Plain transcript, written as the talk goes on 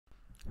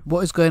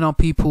What is going on,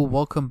 people?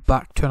 Welcome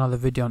back to another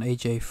video on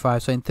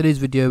AJ5. So in today's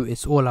video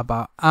it's all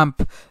about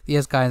AMP.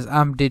 Yes guys,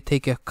 AMP did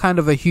take a kind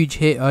of a huge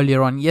hit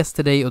earlier on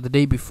yesterday or the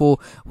day before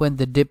when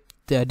the dip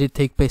did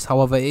take place.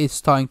 However, it is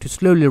starting to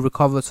slowly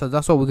recover, so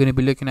that's what we're going to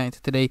be looking at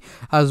today,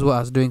 as well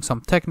as doing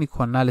some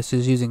technical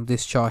analysis using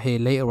this chart here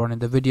later on in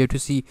the video to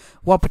see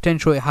what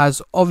potential it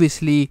has.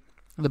 Obviously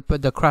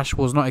the crash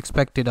was not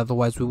expected,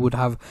 otherwise we would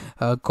have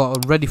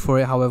got ready for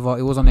it. However,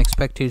 it was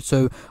unexpected,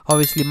 so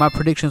obviously my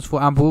predictions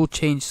for AMP will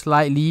change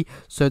slightly,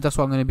 so that's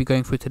what I'm going to be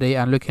going through today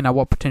and looking at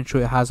what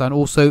potential it has. And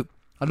also,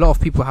 a lot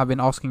of people have been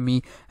asking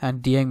me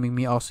and DMing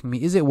me asking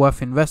me, is it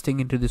worth investing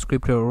into this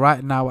crypto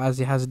right now, as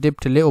it has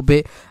dipped a little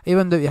bit,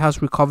 even though it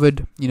has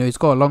recovered. You know, it's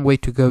got a long way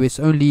to go. It's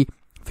only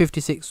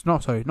 56,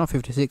 not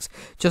 56,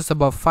 just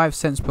above 5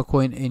 cents per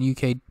coin in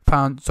UK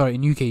pounds, sorry,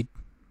 in UK,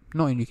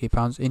 not in UK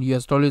pounds, in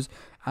US dollars.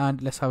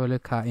 And let's have a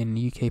look at in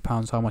UK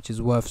pounds how much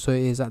it's worth. So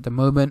it is at the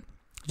moment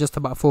just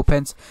about 4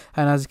 pence,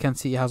 and as you can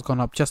see, it has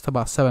gone up just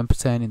about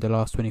 7% in the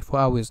last 24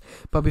 hours.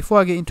 But before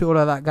I get into all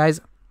of that,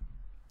 guys,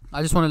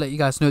 I just want to let you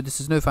guys know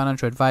this is no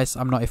financial advice.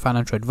 I'm not a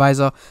financial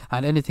advisor,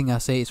 and anything I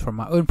say is from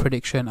my own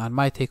prediction and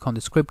my take on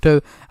this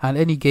crypto, and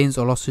any gains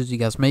or losses you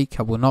guys make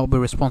I will not be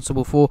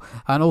responsible for.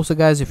 And also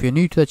guys, if you're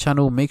new to the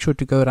channel, make sure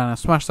to go down and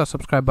smash that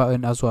subscribe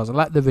button, as well as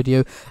like the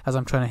video, as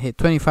I'm trying to hit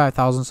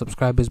 25,000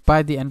 subscribers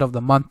by the end of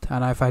the month.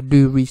 And if I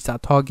do reach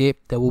that target,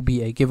 there will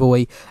be a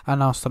giveaway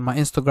announced on my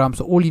Instagram.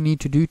 So all you need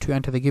to do to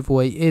enter the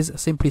giveaway is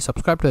simply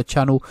subscribe to the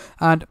channel,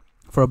 and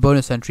for a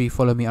bonus entry,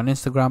 follow me on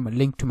Instagram. A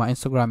link to my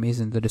Instagram is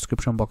in the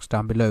description box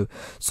down below.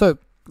 So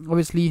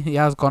obviously it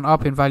has gone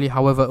up in value.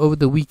 However, over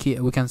the week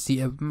we can see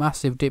a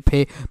massive dip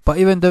here, but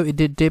even though it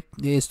did dip,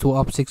 it is still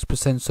up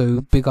 6%.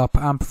 So big up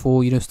AMP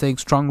for, you know, staying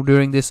strong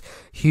during this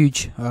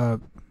huge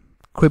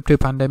crypto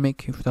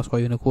pandemic, if that's what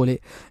you want to call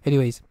it.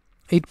 Anyways,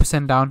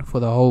 8% down for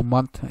the whole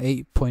month,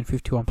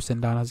 8.51%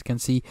 down. As you can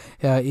see,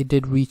 it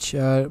did reach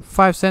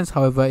 5 cents.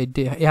 However, it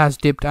has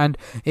dipped, and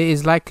it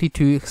is likely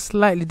to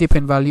slightly dip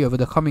in value over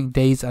the coming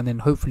days, and then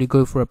hopefully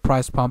go for a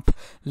price pump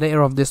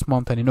later on this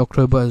month and in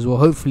October as well,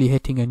 hopefully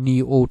hitting a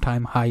new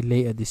all-time high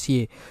later this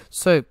year.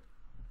 So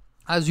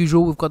as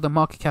usual, we've got the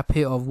market cap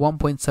here of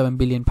 1.7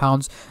 billion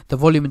pounds, the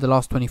volume in the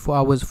last 24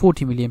 hours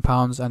 40 million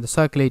pounds, and the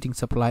circulating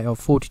supply of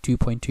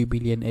 42.2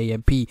 billion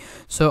AMP.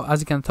 So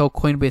as you can tell,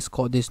 Coinbase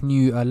got this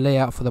new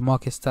layout for the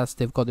market stats.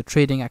 They've got the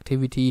trading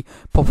activity,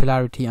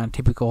 popularity, and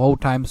typical hold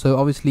time. So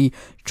obviously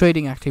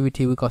trading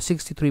activity, we got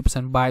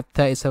 63% buy,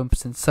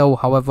 37% sell.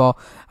 However,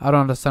 I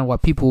don't understand why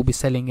people will be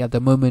selling at the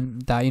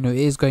moment that, you know, it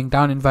is going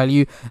down in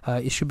value.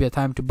 It should be a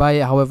time to buy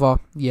it. However,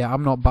 yeah,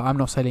 I'm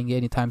not selling it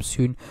anytime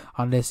soon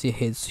unless it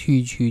hits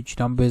huge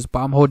numbers, but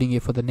I'm holding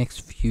it for the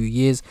next few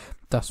years.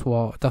 That's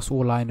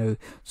all I know.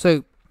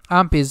 So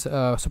AMP is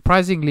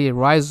surprisingly on the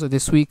rise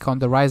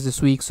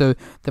this week. So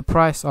the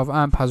price of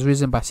AMP has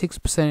risen by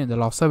 6% in the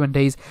last 7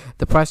 days.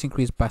 The price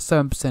increased by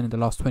 7% in the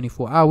last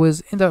 24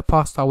 hours. In the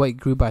past hour, it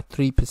grew by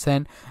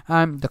 3%,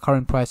 and the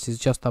current price is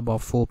just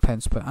above 4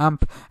 pence per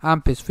AMP.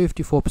 AMP is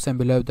 54%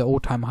 below the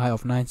all-time high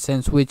of 9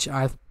 cents, which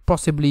I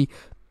possibly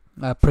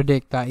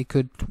predict that it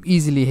could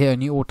easily hit a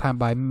new all-time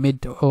by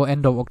mid or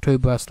end of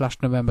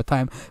October/November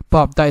time,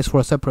 but that is for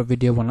a separate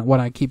video when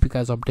I keep you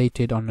guys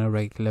updated on a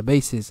regular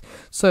basis.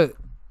 So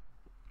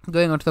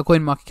going onto the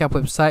CoinMarketCap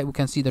website, we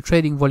can see the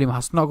trading volume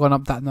has not gone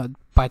up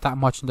by that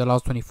much in the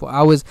last 24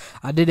 hours.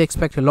 I did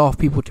expect a lot of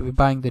people to be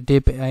buying the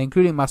dip,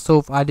 including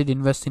myself. I did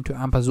invest into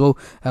AMP as well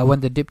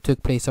when the dip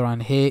took place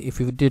around here. If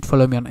you did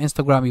follow me on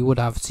Instagram, you would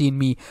have seen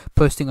me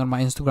posting on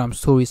my Instagram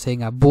story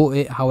saying I bought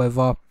it.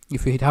 However,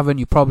 if you haven't,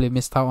 you probably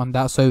missed out on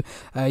that. So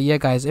yeah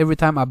guys, every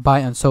time I buy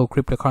and sell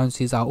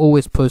cryptocurrencies, I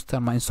always post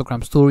on my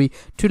Instagram story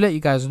to let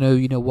you guys know,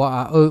 you know, what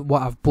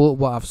I've bought,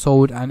 what I've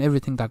sold, and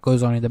everything that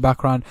goes on in the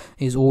background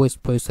is always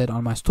posted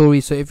on my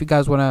story. So if you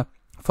guys want to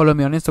follow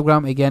me on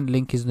Instagram, again,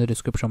 link is in the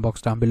description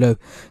box down below.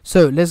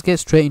 So let's get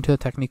straight into the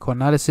technical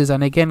analysis.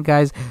 And again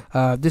guys,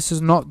 this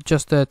is not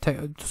just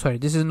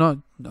this is not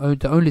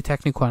the only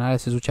technical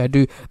analysis which I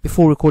do.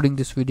 Before recording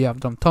this video, I've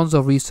done tons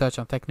of research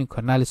and technical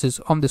analysis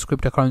on this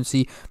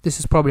cryptocurrency. This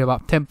is probably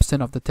about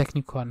 10% of the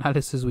technical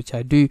analysis which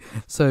I do.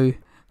 So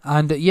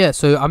and yeah,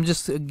 so I'm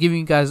just giving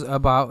you guys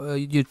about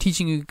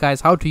teaching you guys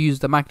how to use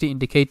the MACD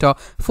indicator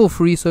for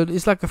free. So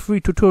it's like a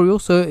free tutorial.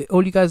 So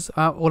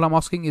all I'm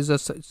asking is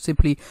just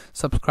simply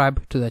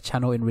subscribe to the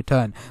channel in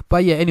return.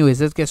 But yeah,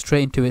 anyways, let's get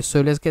straight into it. So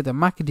let's get the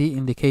MACD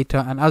indicator,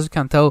 and as you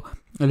can tell,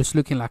 it's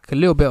looking like a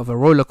little bit of a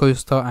roller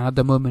coaster, and at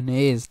the moment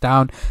it is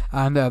down.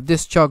 And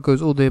this chart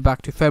goes all the way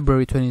back to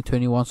February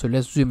 2021. So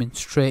let's zoom in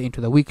straight into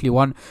the weekly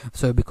one,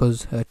 so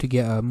because to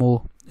get a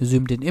more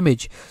zoomed in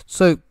image.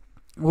 So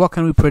what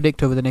can we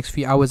predict over the next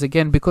few hours?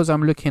 Again, because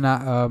I'm looking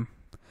at the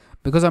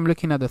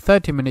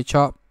 30-minute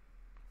chart,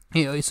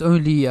 you know, it's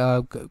only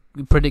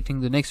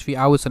predicting the next few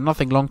hours and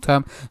nothing long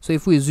term. So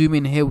if we zoom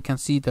in here, we can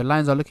see the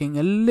lines are looking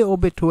a little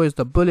bit towards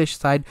the bullish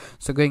side,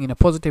 so going in a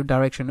positive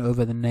direction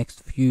over the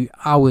next few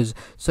hours.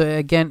 So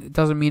again, it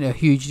doesn't mean a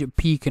huge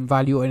peak in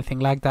value or anything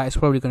like that. It's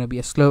probably going to be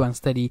a slow and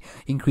steady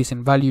increase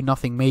in value,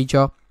 nothing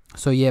major.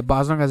 So yeah,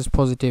 but as long as it's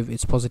positive,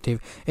 it's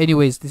positive.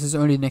 Anyways, this is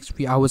only the next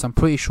few hours. I'm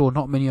pretty sure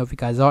not many of you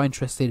guys are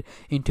interested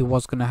into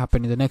what's going to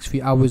happen in the next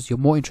few hours. You're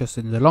more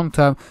interested in the long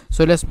term.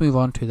 So let's move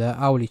on to the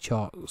hourly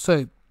chart.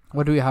 So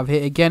what do we have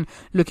here? Again,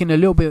 looking a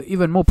little bit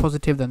even more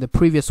positive than the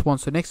previous one.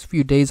 So next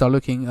few days are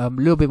looking a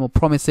little bit more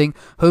promising,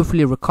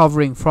 hopefully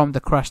recovering from the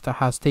crash that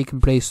has taken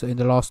place in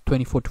the last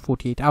 24 to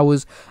 48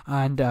 hours,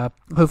 and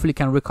hopefully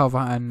can recover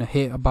and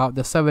hit about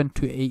the 7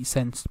 to 8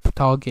 cents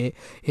target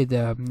in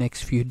the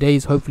next few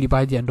days. Hopefully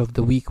by the end of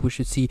the week we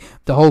should see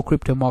the whole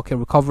crypto market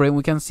recovering.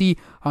 We can see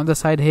on the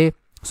side here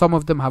some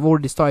of them have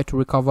already started to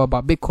recover,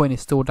 but Bitcoin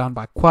is still down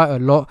by quite a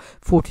lot,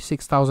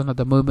 46,000 at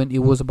the moment. It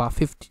was about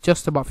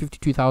just about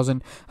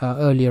 52,000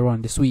 earlier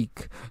on this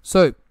week.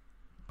 So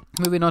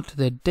moving on to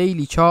the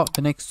daily chart,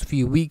 the next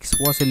few weeks,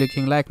 what's it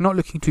looking like? Not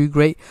looking too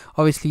great.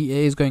 Obviously it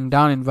is going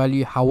down in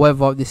value.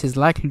 However, this is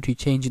likely to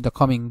change in the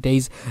coming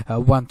days.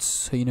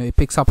 Once it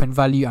picks up in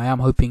value, I am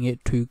hoping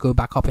it to go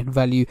back up in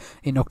value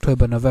in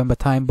October, November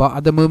time. But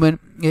at the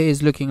moment it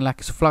is looking like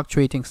it's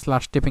fluctuating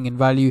 / dipping in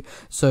value.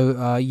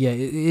 So yeah,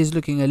 it is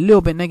looking a little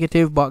bit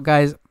negative, but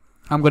guys,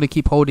 I'm going to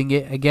keep holding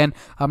it. Again,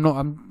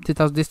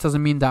 this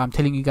doesn't mean that I'm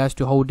telling you guys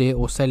to hold it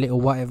or sell it or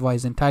whatever.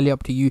 It's entirely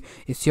up to you.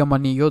 It's your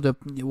money. You're the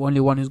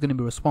only one who's going to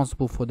be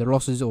responsible for the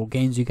losses or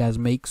gains you guys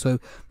make. So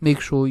make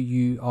sure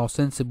you are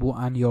sensible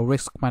and your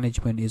risk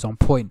management is on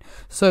point.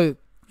 So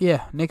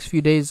yeah, next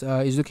few days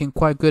is looking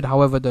quite good.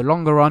 However, the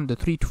longer run, the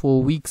 3 to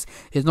 4 weeks,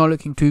 is not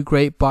looking too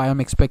great, but I'm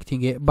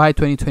expecting it by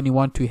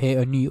 2021 to hit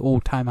a new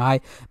all-time high.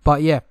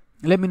 But yeah,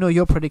 let me know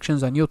your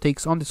predictions and your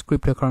takes on this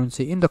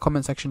cryptocurrency in the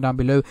comment section down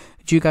below.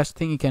 Do you guys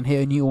think it can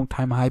hit a new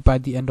all-time high by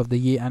the end of the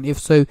year? And if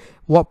so,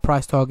 what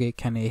price target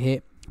can it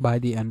hit by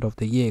the end of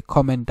the year?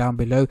 Comment down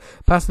below.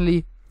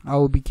 Personally, I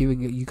will be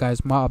giving you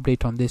guys my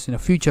update on this in a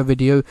future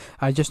video.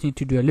 I just need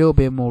to do a little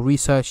bit more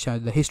research,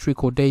 the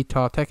historical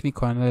data,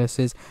 technical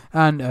analysis,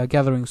 and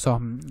gathering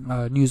some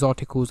news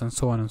articles and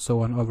so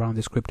on around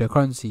this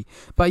cryptocurrency.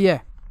 But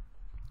yeah,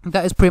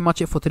 that is pretty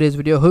much it for today's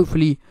video.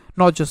 Hopefully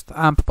not just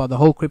AMP but the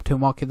whole crypto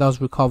market does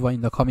recover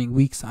in the coming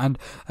weeks and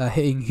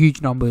hitting huge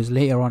numbers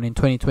later on in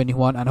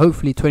 2021, and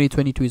hopefully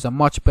 2022 is a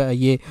much better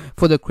year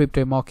for the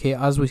crypto market.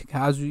 As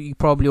we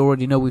probably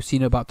already know, we've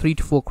seen about 3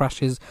 to 4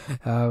 crashes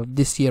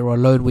this year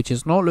alone, which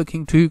is not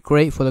looking too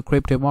great for the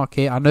crypto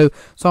market. I know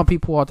some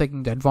people are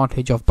taking the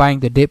advantage of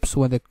buying the dips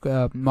when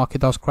the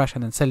market does crash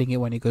and then selling it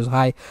when it goes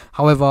high.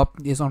 However,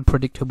 it's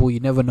unpredictable. You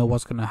never know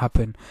what's going to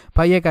happen.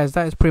 But yeah guys,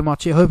 that is pretty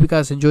much it. Hope you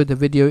guys enjoyed the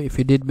video. If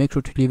you did, make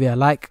sure to leave it a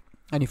like,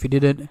 and if you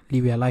didn't,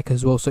 leave it a like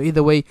as well. So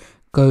either way,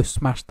 go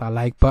smash that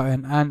like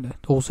button and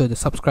also the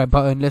subscribe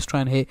button. Let's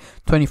try and hit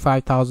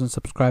 25,000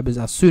 subscribers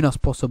as soon as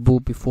possible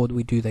before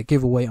we do the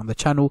giveaway on the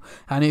channel,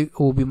 and it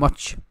will be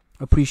much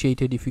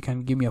appreciated if you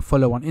can give me a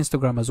follow on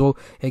Instagram as well.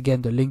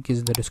 Again, the link is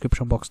in the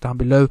description box down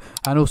below.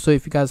 And also,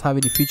 if you guys have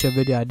any future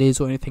video ideas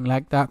or anything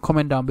like that,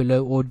 comment down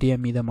below or DM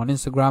me them on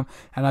Instagram.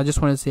 And I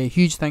just want to say a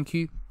huge thank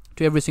you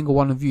to every single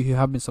one of you who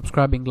have been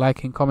subscribing,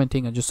 liking,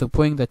 commenting, and just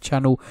supporting the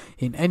channel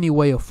in any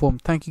way or form.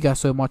 Thank you guys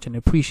so much, and I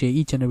appreciate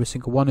each and every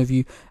single one of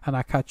you. And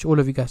I catch all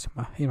of you guys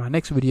in my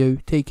next video.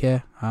 Take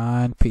care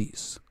and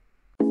peace.